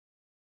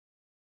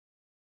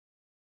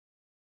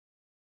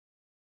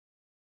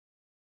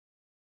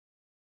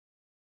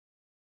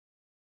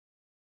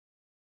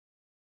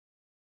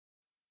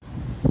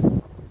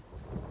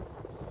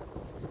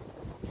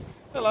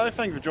Hello,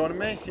 thank you for joining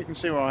me. You can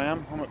see where I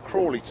am. I'm at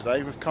Crawley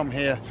today. We've come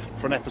here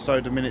for an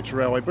episode of Miniature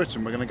Railway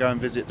Britain. We're going to go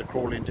and visit the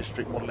Crawley and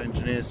District Model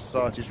Engineers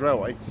Society's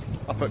railway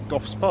up at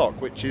Goffs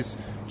Park, which is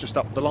just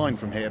up the line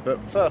from here. But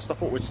first I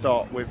thought we'd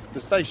start with the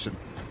station.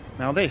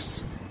 Now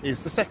this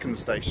is the second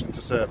station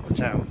to serve the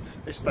town.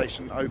 This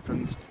station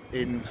opened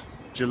in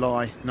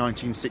July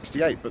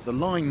 1968, but the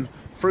line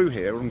through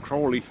here on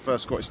Crawley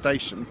first got its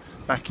station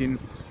back in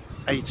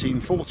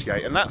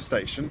 1848, and that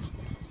station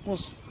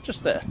was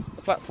just there.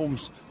 The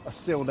platforms are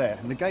still there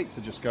and the gates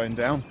are just going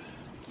down,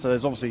 so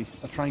there's obviously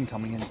a train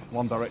coming in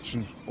one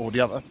direction or the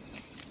other.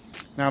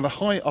 Now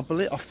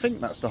the I think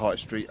that's the High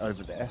Street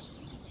over there.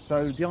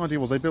 So the idea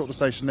was they built the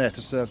station there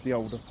to serve the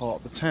older part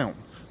of the town,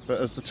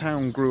 but as the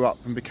town grew up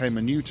and became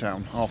a new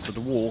town after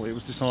the war, it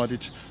was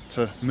decided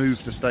to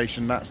move the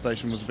station. That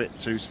station was a bit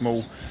too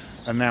small,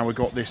 and now we've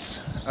got this.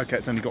 Okay,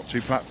 it's only got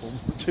two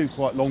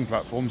quite long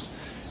platforms.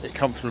 It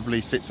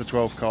comfortably sits a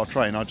 12-car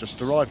train. I just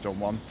arrived on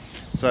one.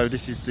 So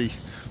this is the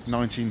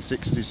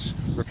 1960s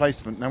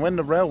replacement. Now when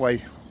the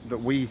railway that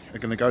we are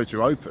going to go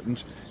to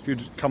opened, if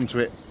you'd come to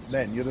it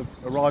then, you'd have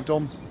arrived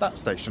on that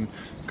station,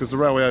 because the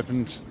miniature railway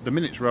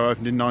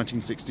opened in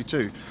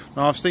 1962.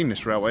 Now I've seen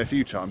this railway a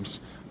few times.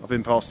 I've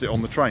been past it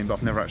on the train, but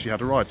I've never actually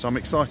had a ride. So I'm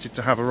excited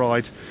to have a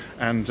ride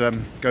and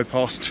go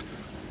past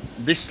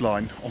this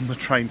line on the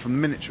train from the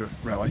miniature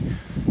railway.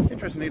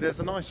 Interestingly, there's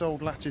a nice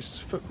old lattice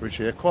footbridge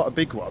here, quite a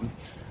big one,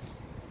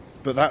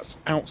 but that's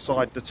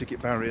outside the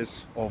ticket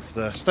barriers of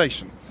the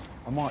station.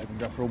 I might even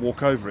go for a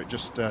walk over it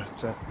just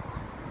because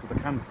I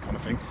can, kind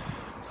of thing.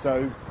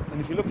 So, and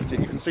if you look at it,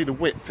 you can see the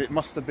width. It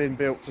must have been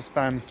built to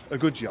span a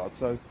goods yard,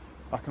 so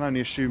I can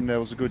only assume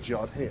there was a goods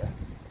yard here.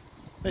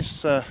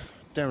 This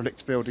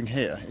derelict building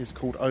here is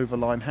called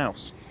Overline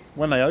House.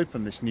 When they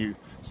opened this new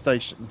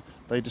station,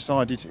 they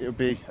decided it would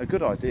be a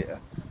good idea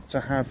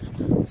to have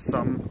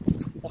some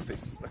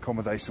office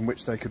accommodation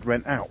which they could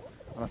rent out.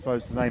 And I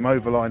suppose the name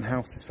Overline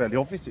House is fairly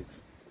obvious.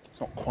 It's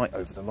not quite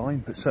over the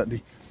line, but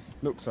certainly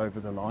looks over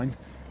the line.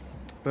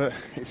 But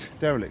it's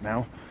derelict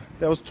now.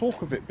 There was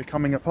talk of it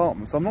becoming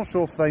apartments. I'm not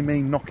sure if they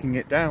mean knocking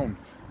it down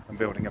and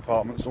building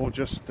apartments, or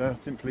just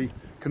simply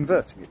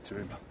converting it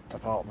to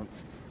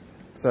apartments.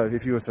 So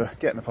if you were to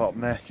get an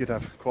apartment there, you'd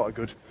have quite a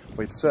good,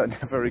 well, you'd certainly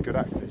have very good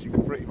access. You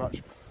could pretty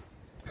much,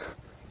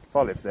 if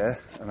I lived there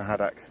and I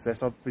had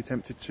access, I'd be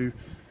tempted to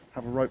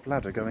have a rope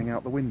ladder going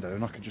out the window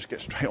and I could just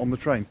get straight on the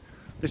train.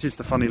 This is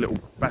the funny little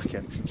back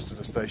entrance to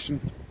the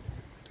station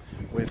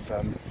with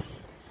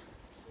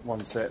one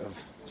set of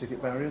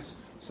ticket barriers.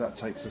 So that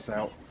takes us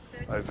out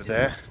over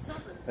there.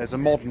 There's a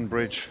modern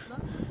bridge,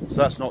 so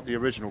that's not the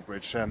original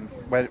bridge.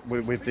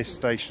 With this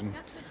station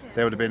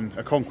there would have been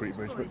a concrete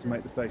bridge, but to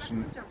make the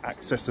station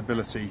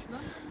accessibility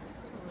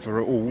for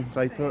all,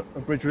 they put a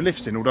bridge with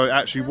lifts in, although it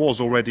actually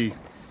was already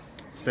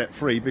step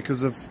free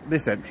because of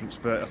this entrance,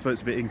 but I suppose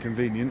it's a bit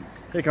inconvenient.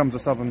 Here comes a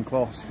Southern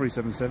Class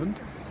 377.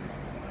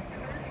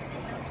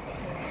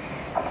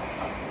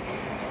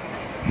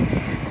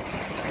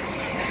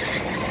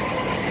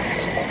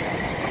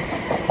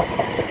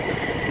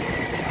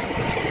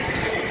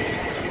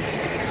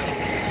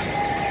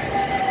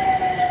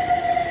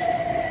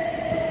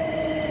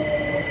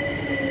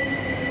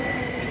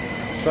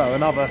 So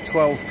another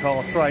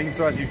 12-car train.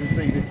 So as you can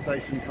see, this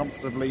station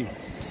comfortably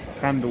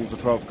handles a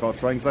 12-car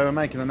train. So they were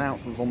making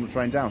announcements on the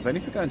train down saying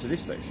if you're going to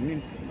this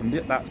station and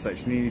that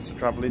station, you need to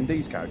travel in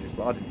these carriages.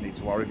 But I didn't need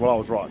to worry. Well, I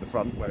was right at the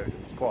front where it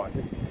was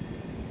quietest. So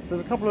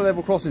there's a couple of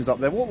level crossings up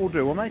there. What we'll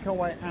do, we'll make our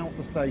way out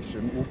the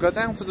station. We'll go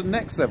down to the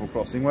next level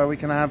crossing where we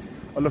can have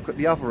a look at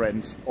the other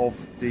end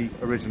of the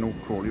original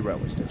Crawley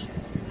Railway Station.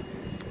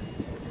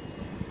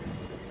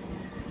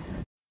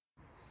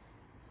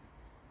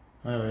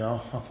 There we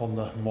are, up on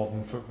the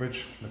modern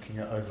footbridge, looking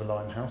at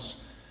Overline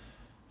House.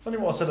 Funny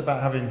what I said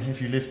about having,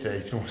 if you lived there,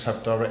 you can always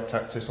have direct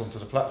access onto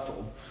the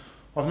platform.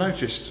 I've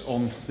noticed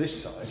on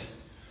this side,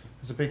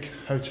 there's a big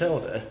hotel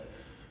there.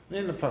 And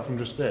in the platform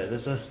just there,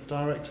 there's a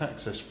direct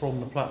access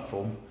from the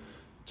platform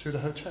to the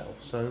hotel.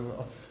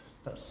 So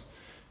that's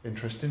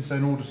interesting. So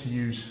in order to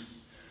use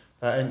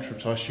that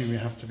entrance, I assume you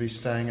have to be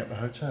staying at the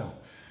hotel.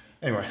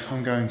 Anyway,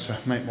 I'm going to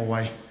make my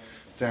way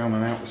down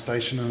and out the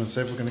station, and as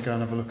I said, we're going to go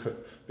and have a look at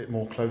a bit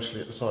more closely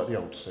at the site of the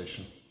old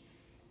station.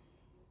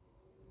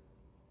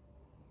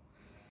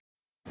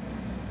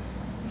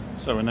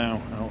 So we're now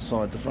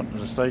outside the front of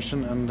the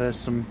station, and there's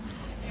some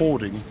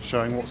hoarding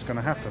showing what's going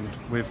to happen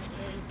with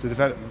the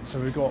development. So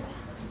we've got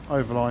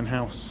Overline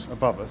House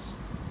above us.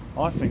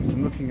 I think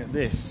from looking at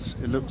this,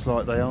 it looks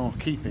like they are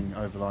keeping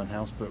Overline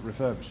House but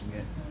refurbishing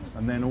it,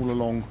 and then all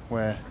along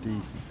where the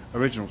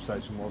original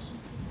station was,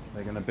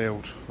 they're going to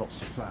build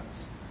lots of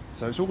flats.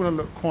 So it's all going to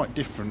look quite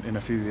different in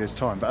a few years'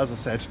 time, but as I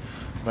said,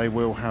 they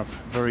will have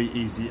very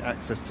easy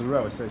access to the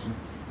railway station.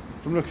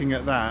 From looking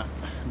at that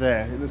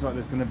there, it looks like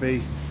there's going to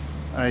be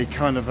a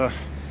kind of a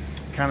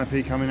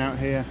canopy coming out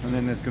here, and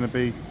then there's going to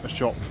be a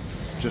shop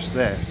just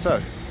there.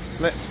 So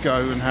let's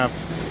go and have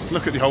a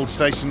look at the old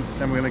station,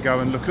 then we're going to go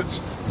and look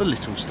at the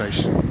little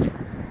station.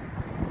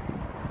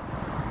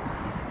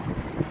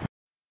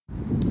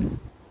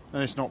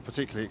 and it's not a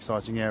particularly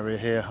exciting area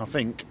here. I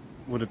think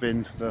would have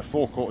been the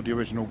forecourt of the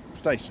original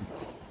station.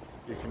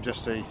 You can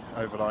just see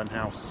Overline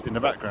House in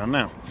the background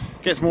now.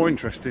 It gets more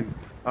interesting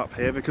up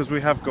here because we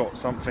have got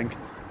something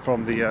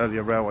from the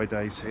earlier railway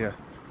days here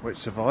which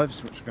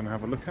survives, which we're going to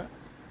have a look at.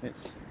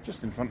 It's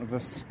just in front of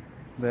us.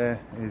 There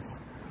is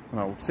an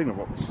old signal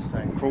box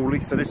saying Crawley,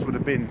 so this would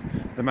have been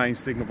the main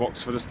signal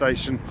box for the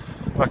station.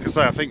 Like I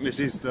say, I think this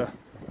is the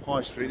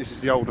High Street, this is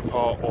the older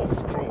part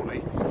of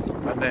Crawley,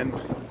 and then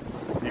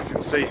you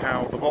can see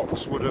how the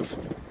box would have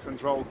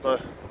controlled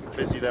the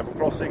busy level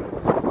crossing.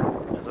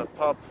 There's a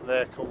pub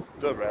there called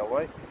The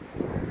Railway,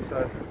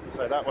 so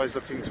that way's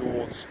looking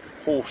towards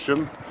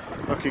Horsham,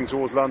 looking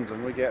towards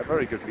London. We get a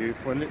very good view.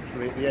 We're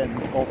literally at the end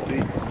of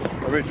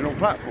the original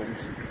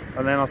platforms,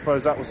 and then I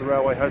suppose that was the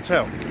Railway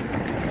Hotel,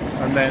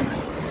 and then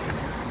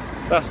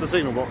that's the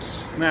signal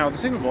box. Now the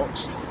signal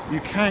box you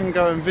can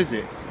go and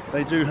visit.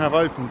 They do have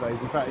open days.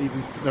 In fact,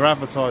 even they're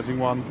advertising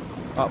one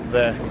up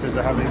there. It says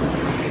they're having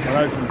an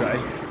open day.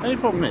 The only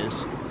problem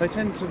is they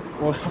tend to,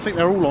 well, I think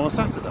they're all on a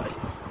Saturday,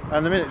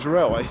 and the miniature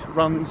railway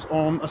runs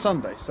on a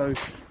Sunday, so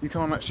you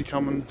can't actually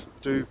come and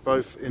do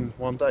both in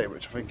one day,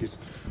 which I think is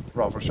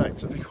rather a shame.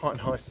 So it'd be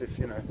quite nice if,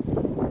 you know,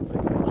 they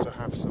could also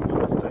have some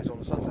holidays on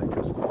a Sunday,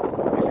 because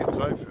if it was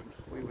open,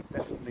 we would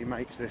definitely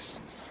make this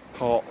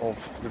part of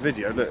the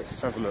video. Look, let's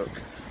have a look.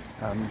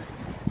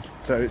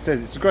 So it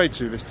says it's a grade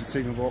 2 listed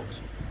signal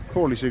box,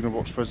 Crawley Signal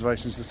Box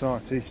Preservation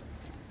Society.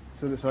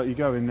 So it looks like you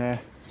go in there,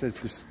 it says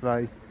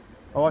display.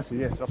 Oh, I see,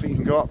 yes, I think you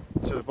can go up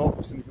to the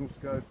box and you can also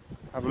go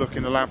have a look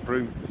in the lamp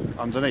room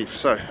underneath.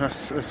 So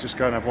let's just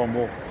go and have one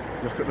more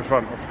look at the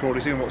front of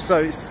Crawley Signal Box.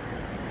 So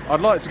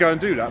I'd like to go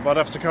and do that, but I'd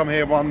have to come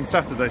here one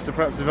Saturday. So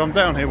perhaps if I'm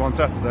down here one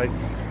Saturday,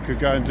 could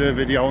go and do a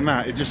video on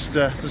that. It just,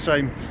 it's a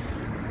shame.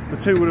 The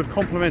two would have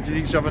complemented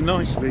each other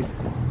nicely.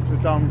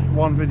 We've done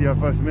one video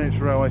for both the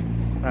miniature railway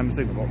and the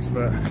signal box,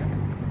 but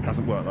it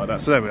hasn't worked like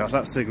that. So there we are,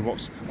 that's the signal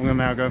box. I'm going to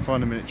now go and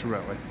find the miniature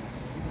railway.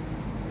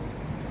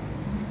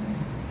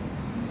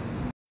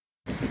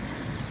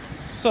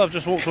 So I've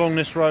just walked along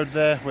this road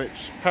there,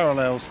 which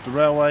parallels the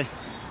railway,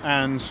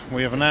 and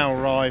we have now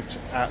arrived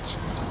at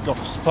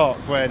Goffs Park,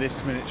 where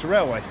this miniature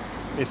railway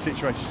is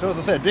situated. So as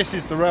I said, this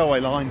is the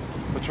railway line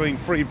between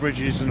Three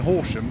Bridges and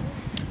Horsham,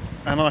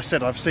 and I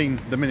said I've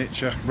seen the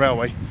miniature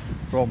railway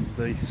from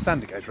the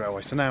standard gauge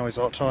railway. So now is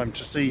our time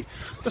to see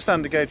the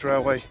standard gauge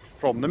railway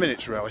from the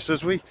miniature railway. So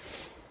as we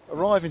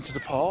arrive into the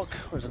park,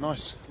 there's a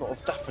nice lot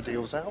of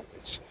daffodils out,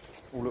 which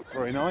all look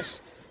very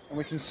nice, and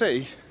we can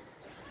see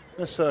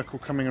a circle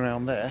coming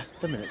around there,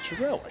 the miniature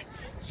railway.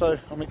 So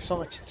I'm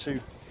excited to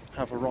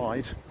have a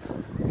ride.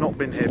 Not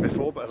been here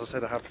before, but as I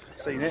said, I have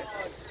seen it.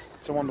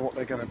 So I wonder what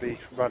they're going to be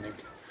running.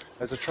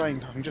 There's a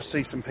train, I can just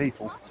see some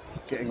people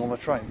getting on the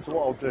train. So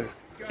what I'll do,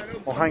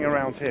 I'll hang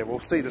around here, we'll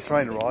see the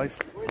train arrive,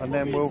 and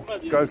then we'll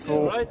go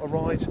for a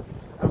ride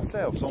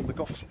ourselves on the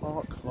Goffs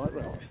Park Light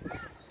Railway.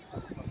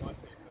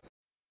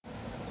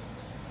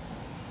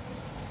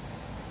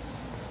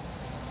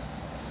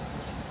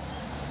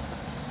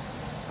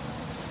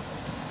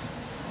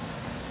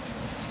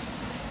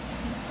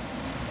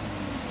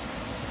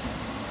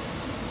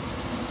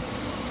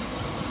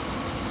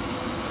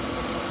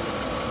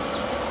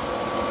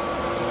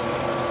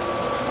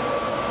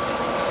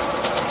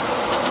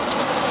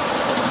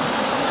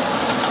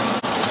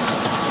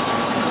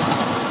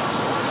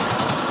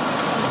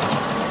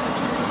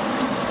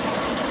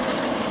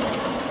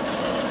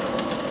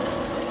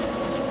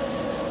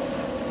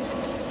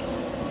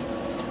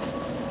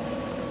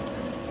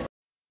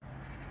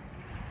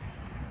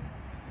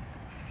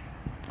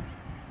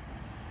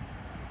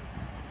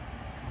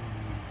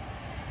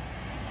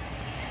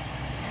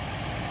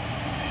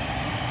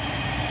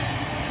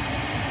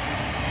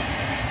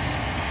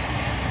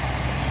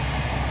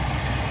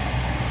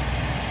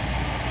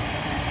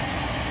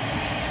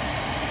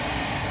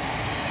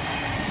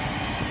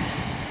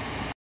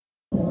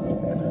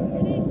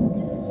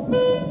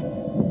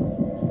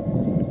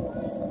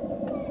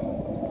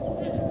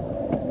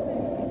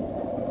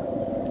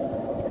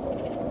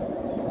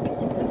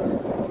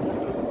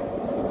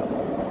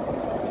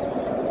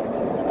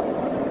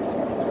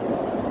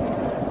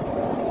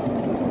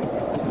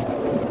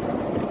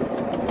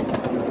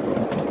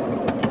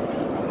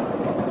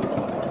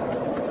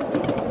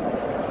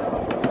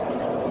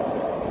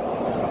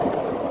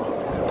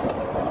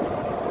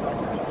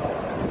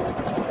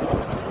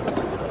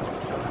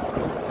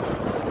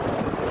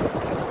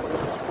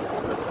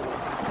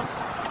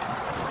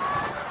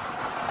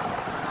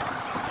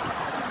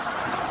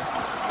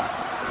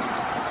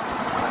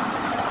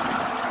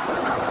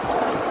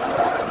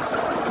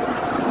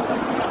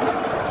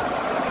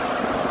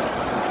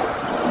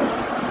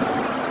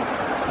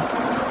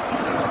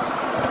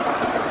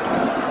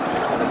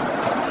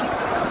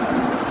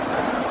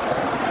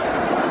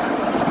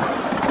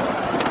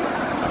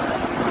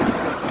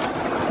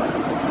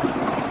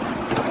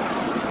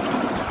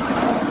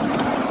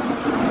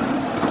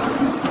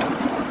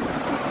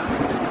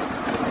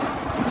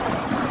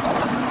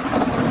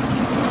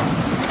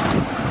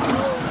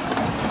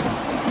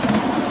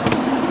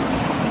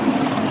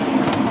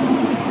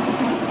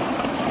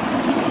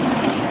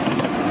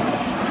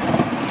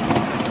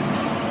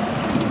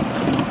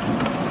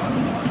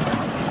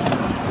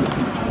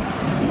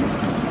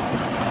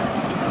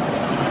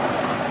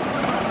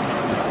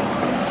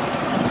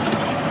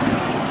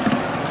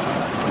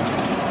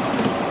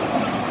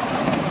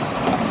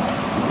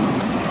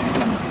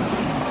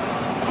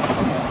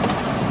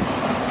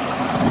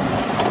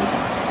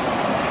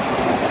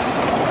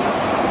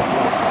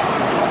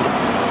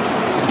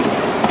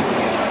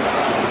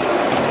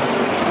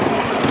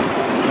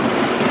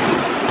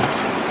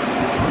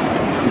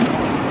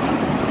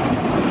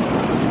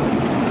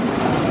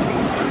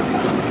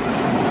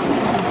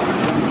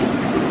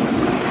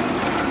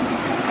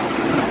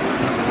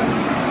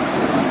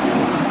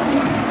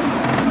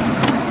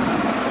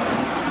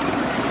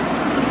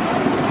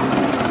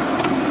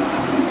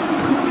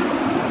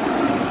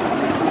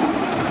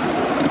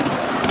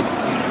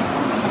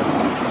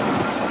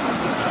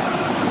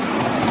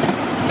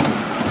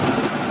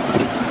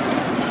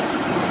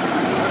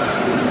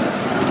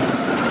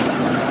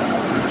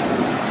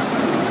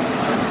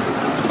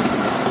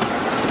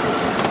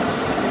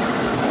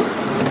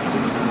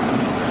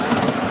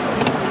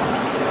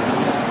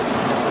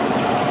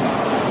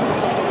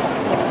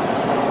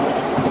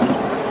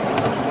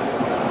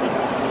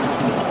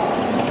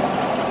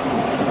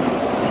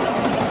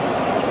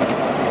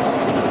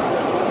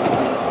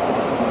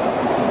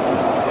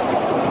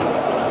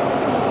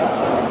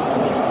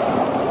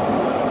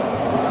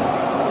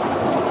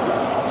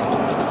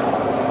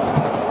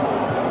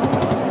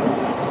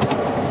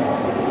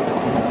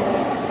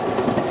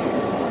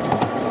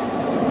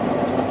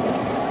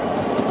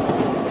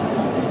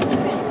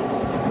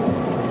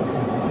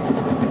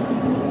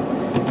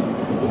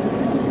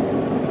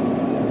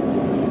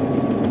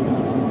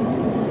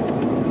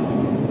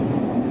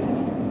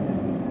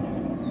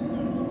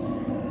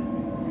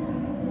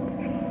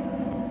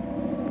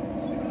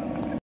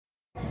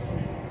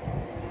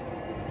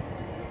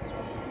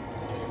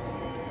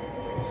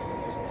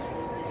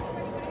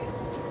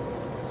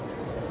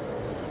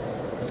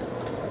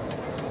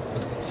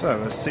 So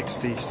as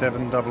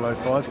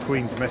 67005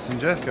 Queen's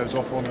Messenger goes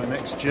off on the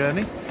next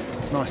journey.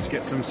 It's nice to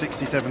get some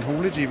 67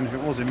 haulage, even if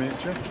it was in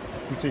miniature.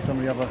 You can see some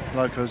of the other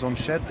locos on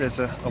shed. There's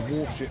a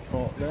warship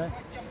part there.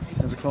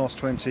 There's a Class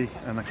 20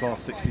 and a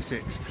Class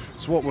 66.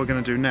 So what we're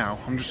going to do now,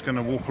 I'm just going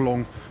to walk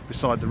along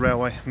beside the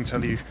railway and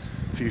tell you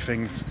a few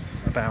things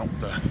about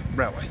the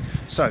railway.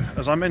 So,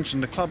 as I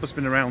mentioned, the club has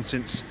been around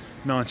since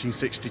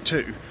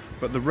 1962,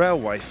 but the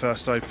railway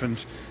first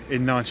opened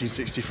in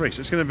 1963. So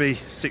it's going to be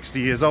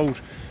 60 years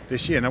old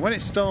this year. Now, when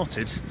it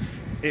started,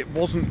 it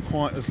wasn't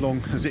quite as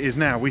long as it is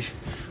now.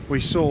 We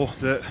saw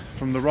that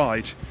from the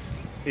ride,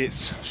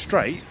 it's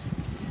straight.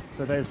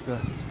 So there's the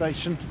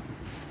station,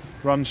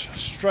 runs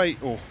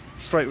straight, or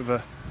straight with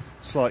a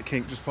slight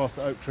kink just past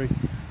the oak tree,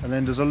 and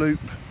then there's a loop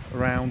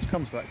around,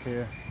 comes back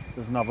here,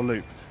 there's another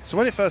loop. So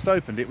when it first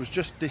opened, it was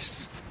just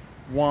this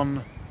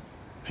one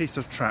piece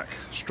of track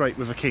straight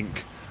with a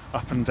kink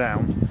up and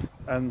down,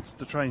 and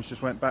the trains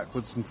just went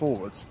backwards and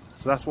forwards.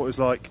 So that's what it was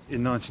like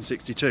in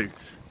 1962.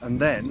 And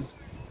then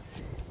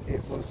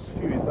it was a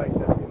few years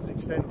later, it was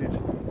extended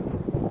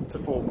to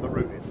form the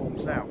route it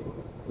forms now.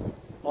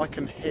 I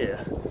can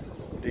hear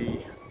the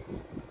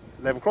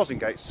level crossing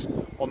gates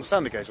on the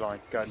standard gauge line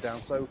going down,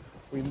 so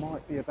we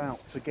might be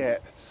about to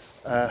get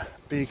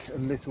big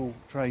and little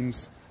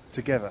trains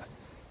together.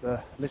 The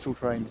little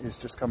train is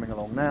just coming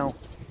along now.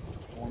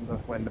 I wonder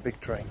when the big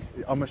train,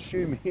 I'm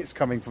assuming it's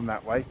coming from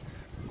that way,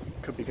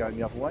 could be going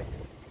the other way.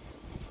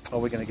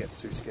 Or we're going to get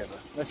the two together.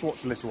 Let's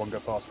watch the little one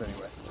go past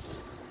anyway.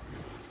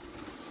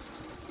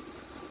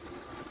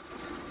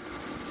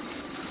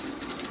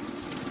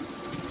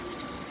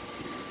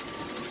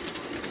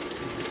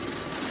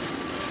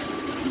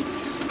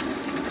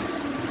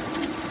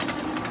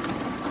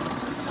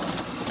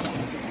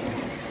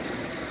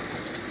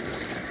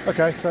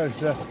 Okay, so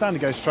the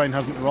standard gauge train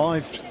hasn't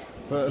arrived,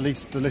 but at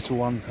least the little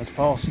one has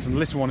passed, and the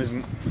little one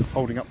isn't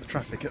holding up the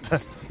traffic at the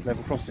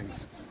level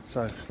crossings.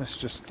 So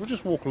we'll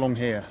just walk along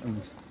here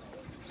and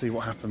see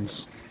what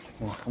happens.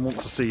 Well, I want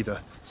to see the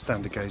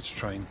standard gauge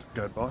train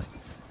go by.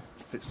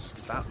 If it's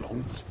that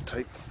long to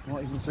take, I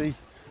might even see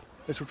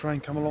little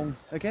train come along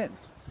again.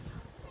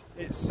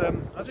 It's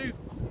I do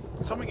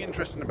something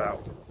interesting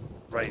about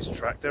raised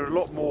track. They're a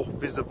lot more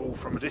visible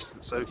from a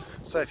distance. So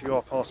say if you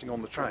are passing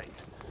on the train,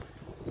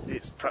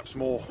 it's perhaps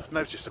more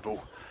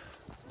noticeable.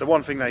 The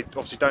one thing they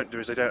obviously don't do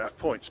is they don't have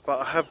points, but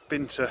I have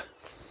been to,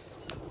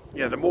 you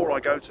know, the more I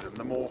go to them,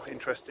 the more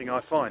interesting I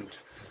find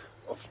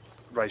of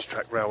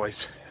racetrack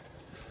railways.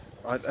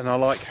 And I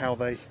like how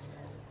they,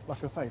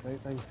 like I say,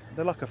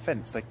 they're like a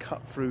fence. They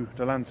cut through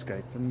the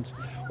landscape, and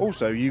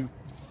also you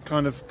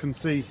kind of can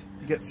see,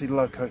 you get to see the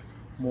loco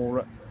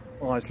more at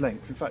eye's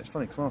length. In fact, it's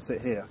funny because when I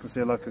sit here, I can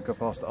see a loco go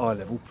past at eye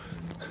level,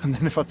 and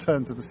then if I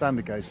turn to the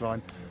standard gauge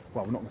line,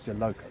 well, we're not going to see a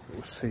loco, but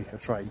we'll see a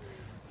train.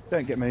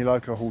 Don't get many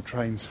loco hauled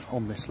trains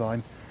on this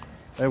line.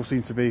 They all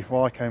seem to be,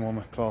 well, I came on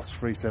a Class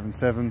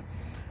 377.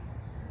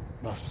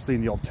 I've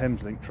seen the odd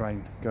Thameslink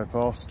train go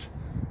past.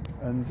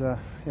 And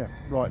yeah,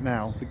 right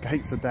now the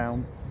gates are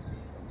down,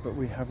 but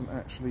we haven't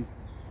actually...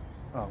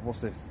 Oh,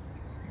 what's this?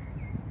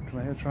 Can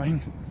I hear a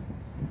train?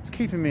 It's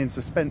keeping me in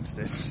suspense,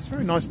 this. It's a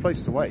very nice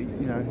place to wait,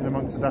 you know, in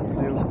amongst the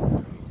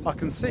daffodils. I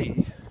can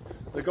see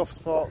the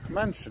Goffs Park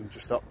Mansion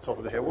just up top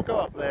of the hill. We'll go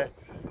up there.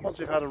 Once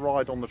we've had a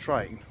ride on the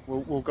train,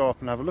 we'll go up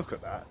and have a look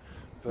at that.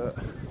 But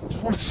I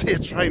just want to see a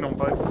train on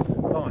both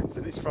lines,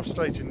 and it's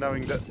frustrating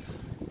knowing that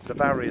the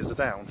barriers are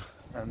down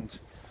and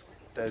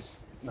there's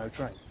no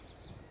train.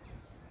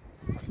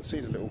 I can see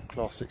the little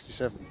Class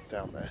 67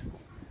 down there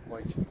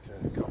waiting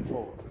to come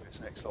forward with its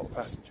next lot of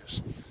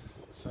passengers.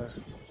 So,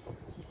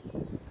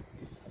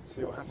 let's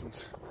see what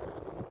happens.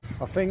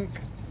 I think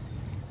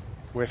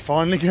we're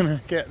finally going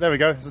to get... There we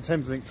go, it's a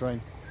Thameslink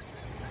train.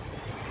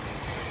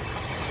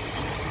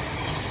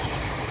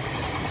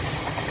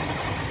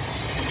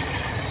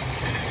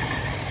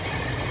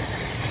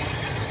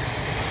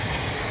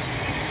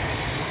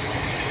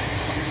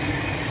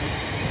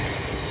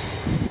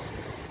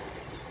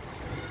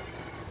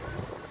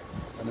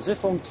 And as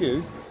if on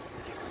cue,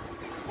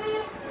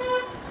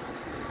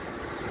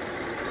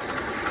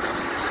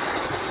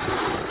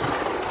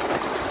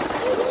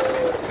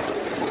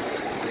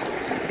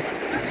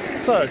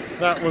 so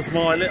that was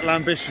my little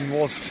ambition,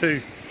 was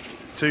to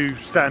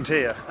stand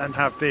here and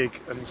have big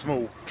and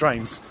small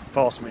trains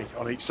pass me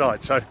on each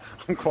side. So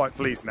I'm quite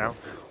pleased now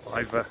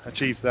I've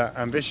achieved that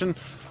ambition.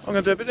 I'm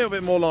going to do a little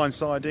bit more line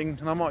siding,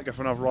 and I might go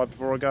for another ride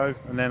before I go,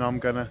 and then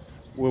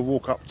we'll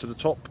walk up to the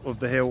top of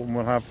the hill and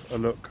we'll have a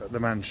look at the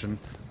mansion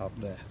up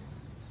there.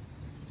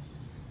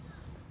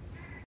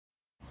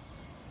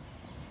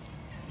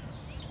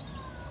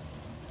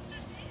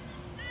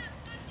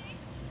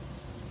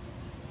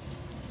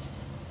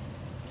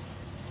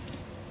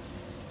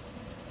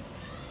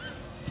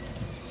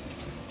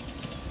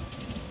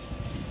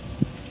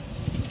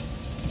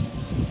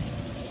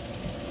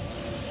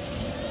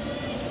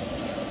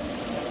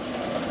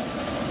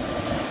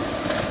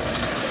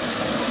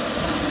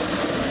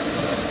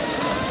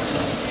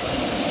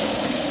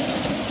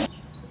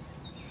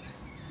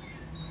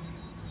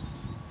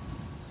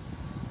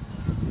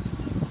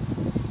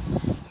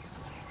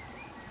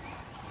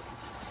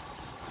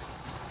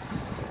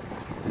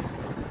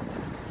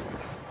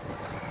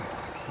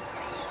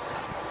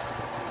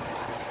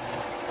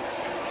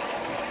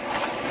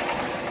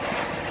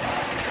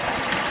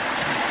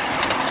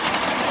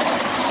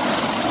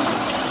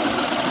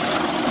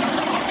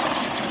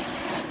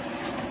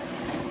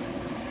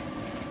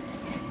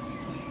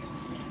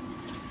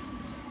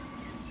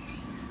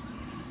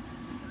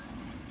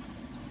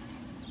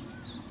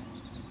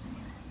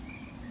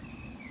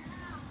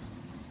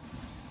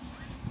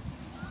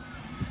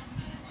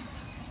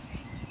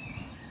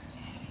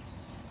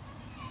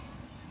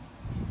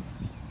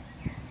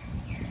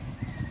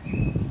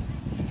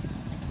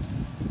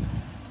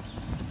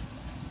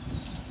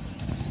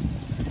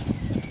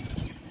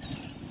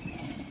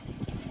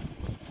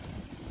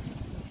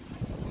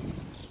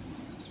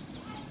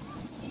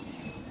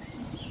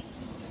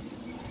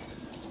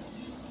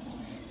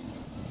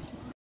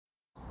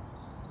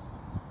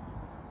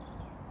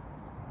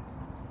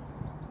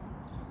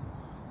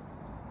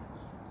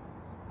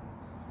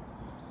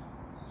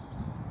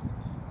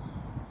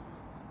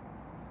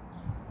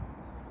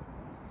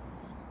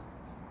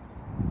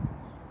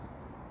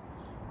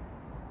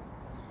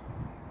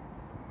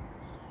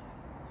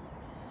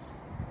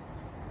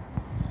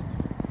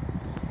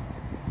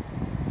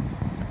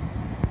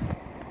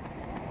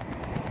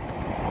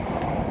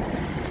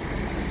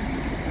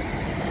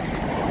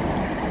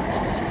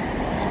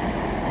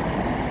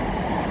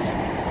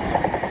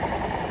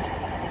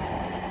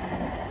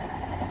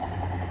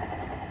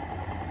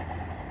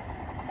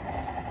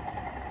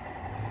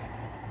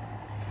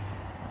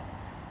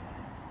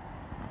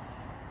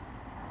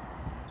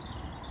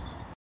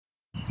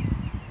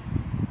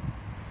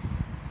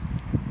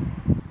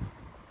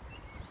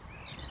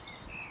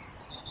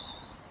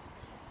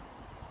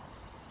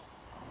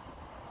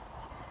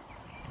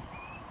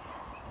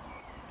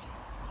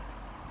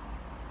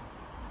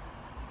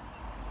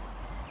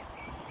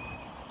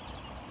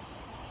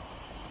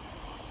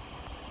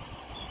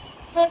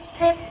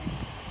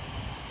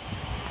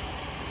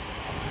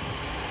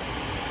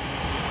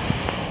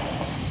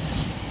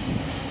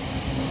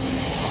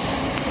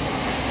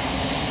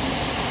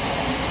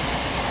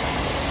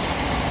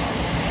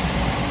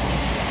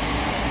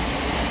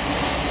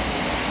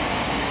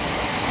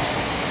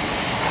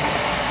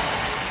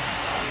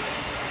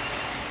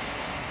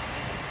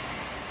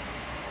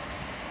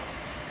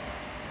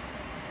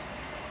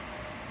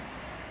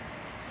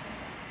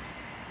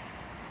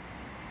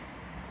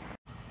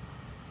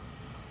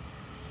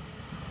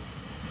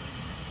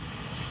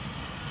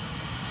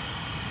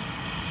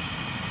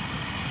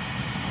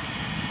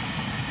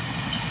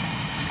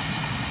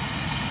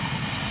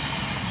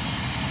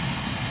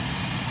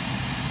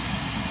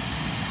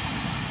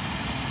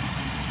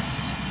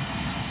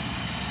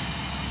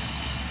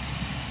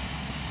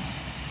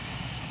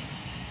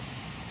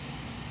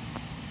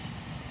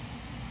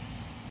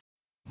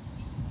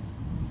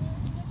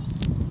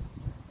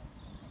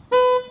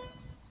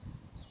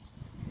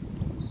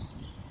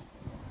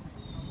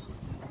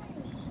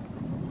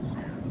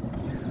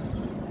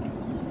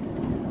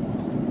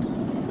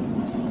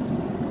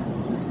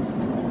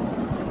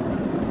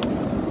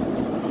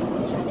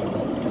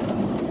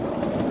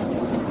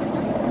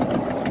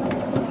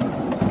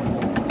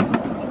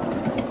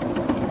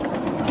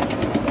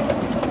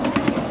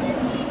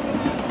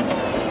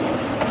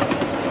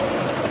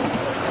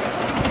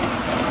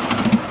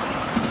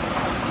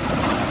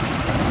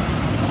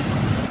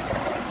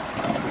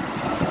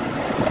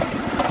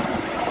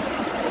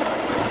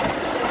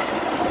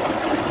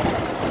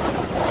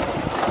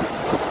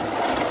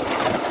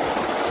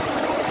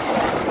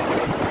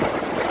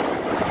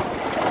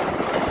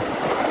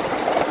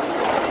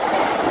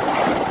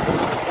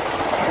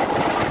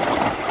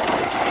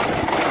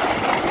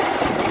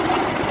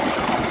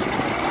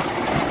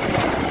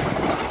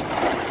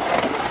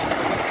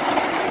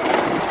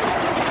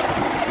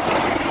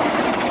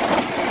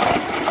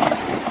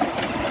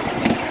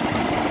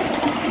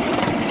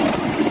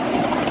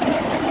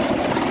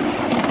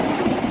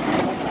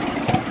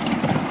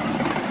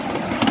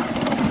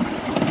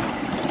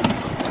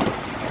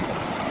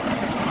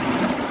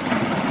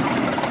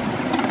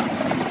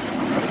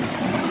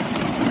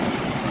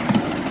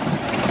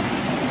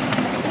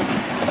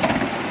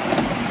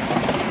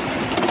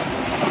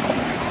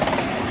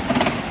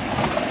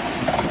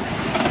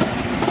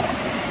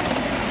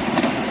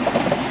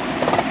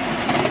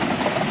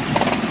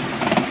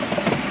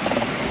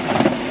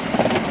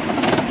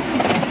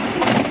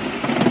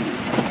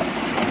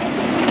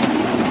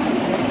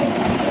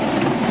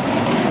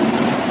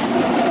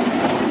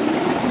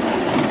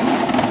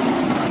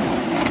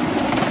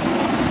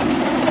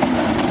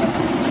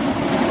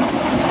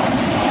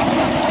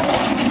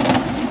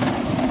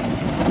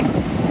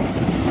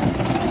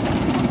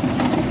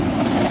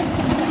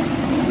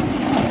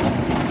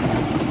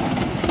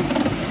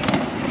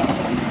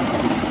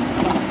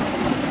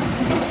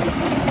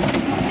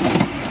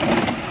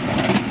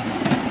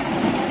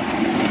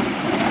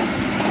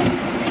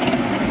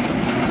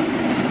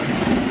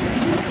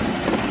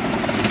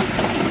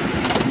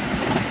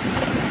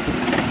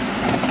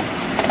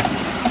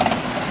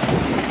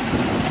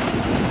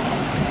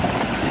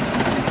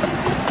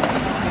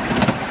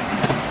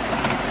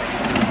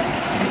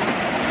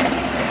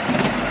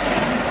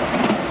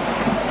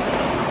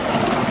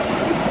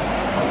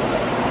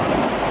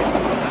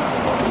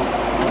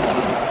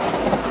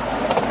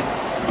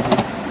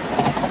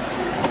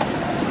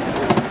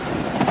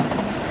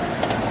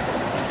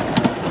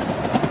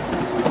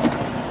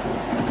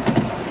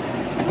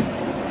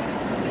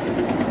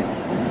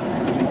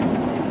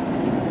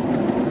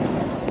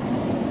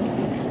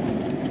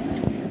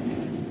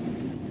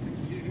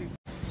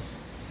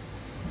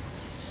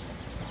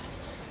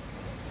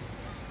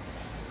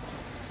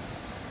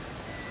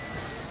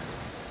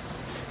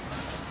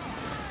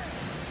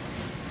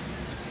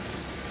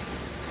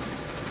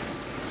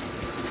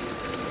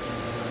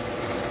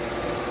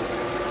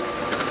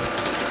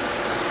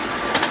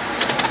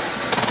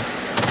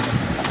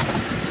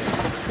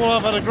 Well,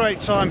 I've had a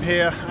great time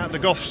here at the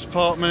Goffs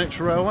Park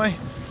Miniature Railway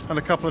and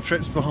a couple of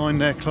trips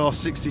behind their Class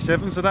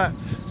 67. So that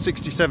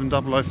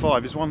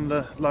 67005 is one of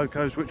the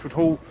locos which would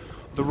haul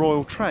the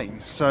Royal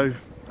Train. So,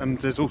 and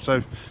there's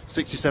also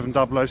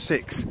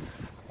 67006.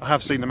 I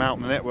have seen them out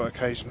on the network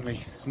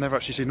occasionally. I've never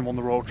actually seen them on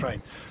the Royal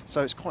Train.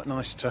 So it's quite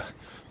nice to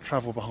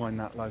travel behind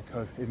that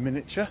loco in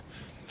miniature.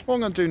 What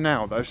I'm going to do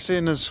now though,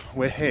 seeing as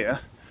we're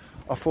here,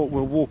 I thought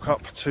we'll walk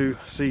up to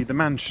see the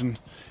mansion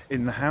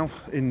in the house,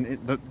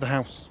 the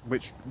house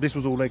which, this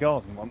was all their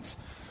garden once.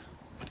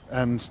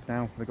 And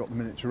now they've got the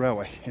miniature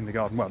railway in the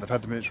garden. Well, they've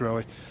had the miniature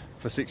railway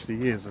for 60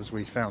 years, as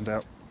we found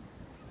out.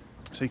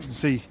 So you can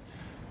see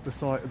the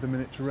site of the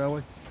miniature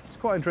railway. It's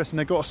quite interesting.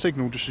 They've got a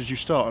signal just as you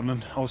start, and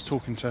then I was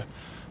talking to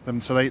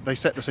them, so they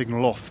set the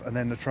signal off, and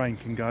then the train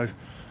can go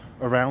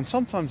around.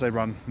 Sometimes they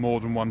run more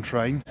than one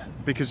train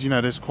because, you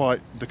know, there's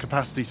quite the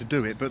capacity to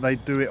do it, but they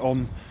do it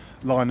on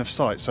line of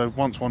sight. So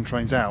once one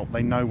train's out,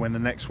 they know when the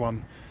next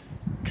one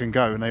can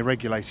go, and they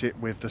regulate it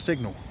with the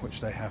signal which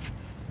they have.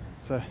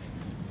 So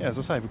yeah, as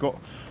I say, we've got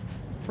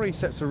 3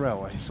 sets of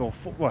railways, or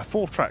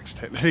four tracks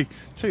technically,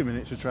 2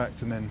 miniature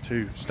tracks and then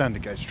 2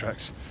 standard gauge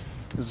tracks.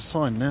 There's a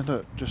sign there,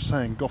 look, just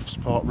saying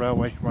Goffs Park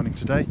Railway running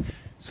today.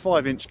 It's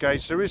 5-inch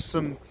gauge. There is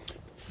some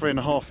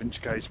 3.5-inch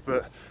gauge,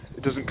 but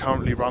it doesn't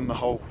currently run the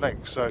whole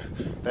length, so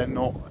they're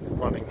not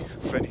running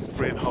for any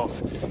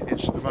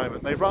 3.5-inch at the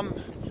moment. They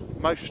run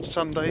most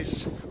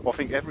Sundays, well I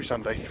think every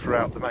Sunday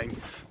throughout the main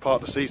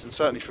part of the season,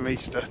 certainly from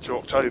Easter to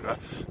October,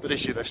 but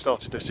this year they've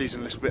started their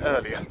season a little bit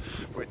earlier,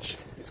 which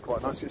is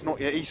quite nice. It's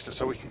not yet Easter,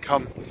 so we can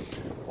come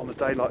on a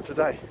day like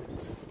today.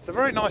 It's a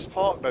very nice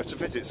park though to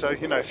visit, so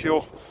you know, if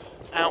you're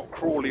out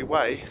Crawley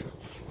way,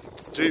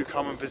 do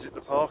come and visit the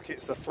park.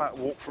 It's a flat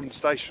walk from the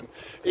station.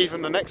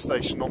 Even the next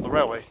station on the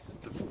railway,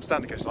 the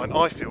standard gauge line,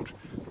 Ifield,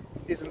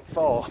 isn't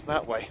far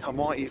that way. I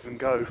might even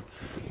go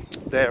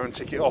there and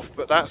tick it off,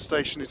 but that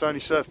station is only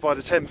served by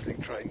the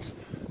Thameslink trains.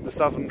 The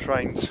southern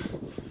trains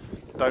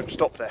don't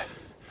stop there.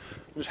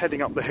 I'm just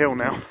heading up the hill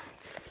now,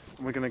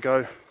 and we're going to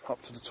go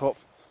up to the top,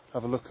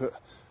 have a look at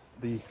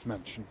the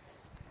mansion.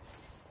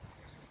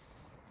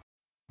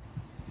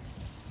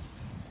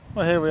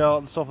 Well, here we are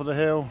at the top of the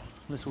hill.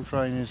 Little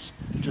train is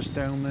just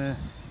down there,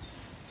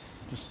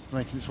 just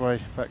making its way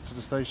back to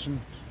the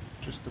station.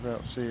 Just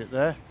about see it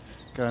there,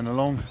 going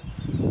along,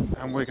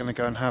 and we're going to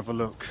go and have a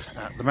look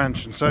at the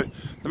mansion. So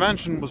the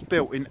mansion was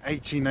built in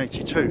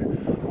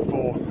 1882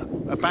 for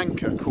a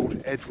banker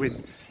called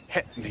Edwin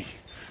Hetney,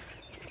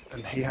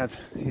 and he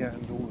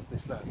owned all of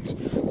this land.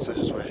 So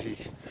this is where he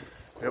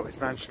built his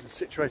mansion. It's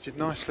situated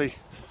nicely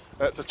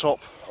at the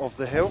top of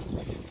the hill.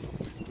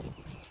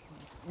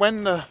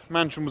 When the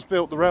mansion was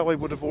built, the railway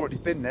would have already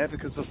been there,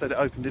 because as I said, it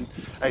opened in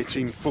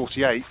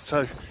 1848,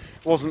 so it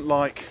wasn't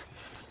like,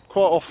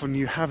 quite often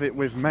you have it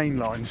with main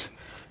lines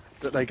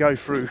that they go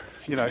through,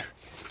 you know,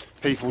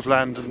 people's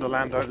land, and the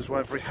landowners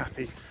weren't very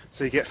happy,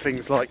 so you get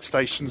things like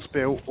stations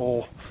built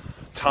or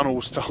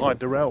tunnels to hide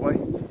the railway.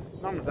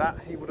 None of that.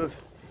 He would have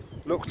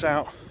looked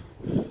out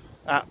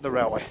at the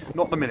railway,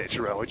 not the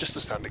miniature railway, just the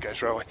standard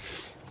gauge railway,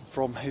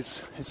 from his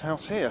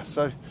house here.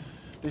 So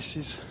this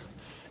is,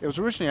 it was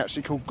originally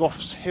actually called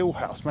Goffs Hill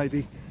House.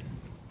 Maybe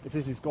if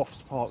this is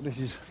Goffs Park, this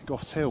is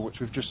Goffs Hill, which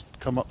we've just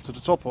come up to the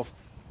top of.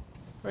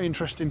 Very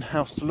interesting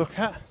house to look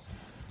at.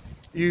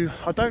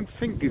 I don't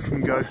think you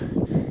can go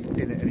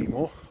in it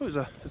anymore. Oh,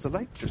 there's a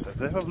lake just over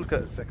there. Have a look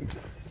at it a second.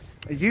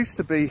 It used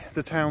to be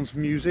the town's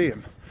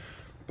museum,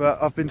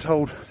 but I've been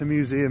told the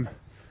museum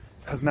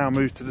has now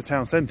moved to the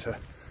town centre.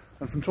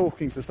 And from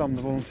talking to some of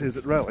the volunteers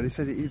at the railway, they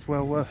said it is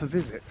well worth a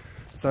visit.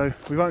 So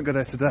we won't go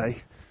there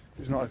today.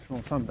 It's not open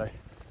on Sunday,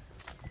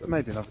 but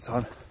maybe another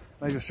time.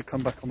 Maybe I should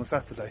come back on the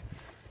Saturday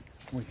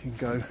and we can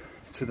go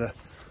to the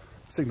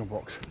signal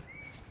box.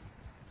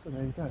 So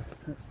there you go,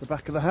 that's the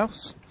back of the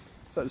house.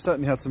 So it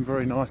certainly had some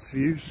very nice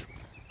views.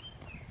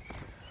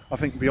 I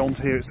think beyond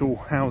here it's all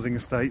housing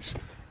estates.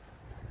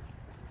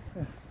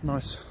 Yeah,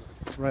 nice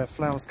array of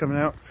flowers coming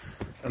out.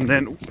 And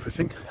then, I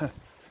think,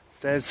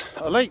 there's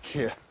a lake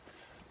here.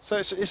 So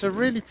it's a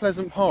really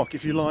pleasant park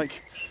if you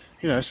like,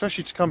 you know,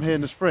 especially to come here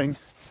in the spring,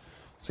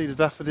 see the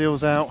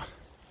daffodils out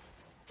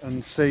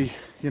and see,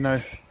 you know,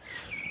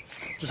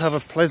 just have a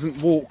pleasant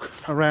walk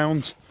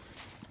around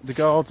the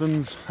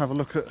gardens, have a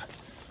look at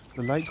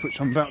the lake,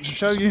 which I'm about to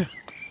show you.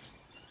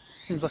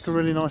 Seems like a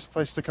really nice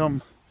place to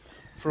come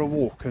for a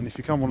walk, and if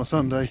you come on a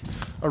Sunday,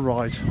 a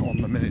ride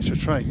on the miniature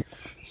train.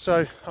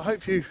 So I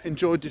hope you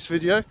enjoyed this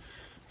video.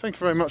 Thank you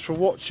very much for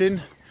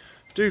watching.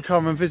 Do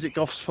come and visit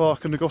Goffs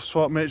Park and the Goffs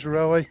Park Miniature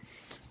Railway.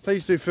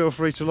 Please do feel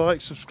free to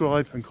like,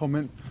 subscribe and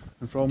comment.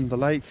 And from the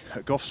lake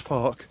at Goffs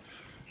Park,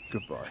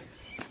 goodbye.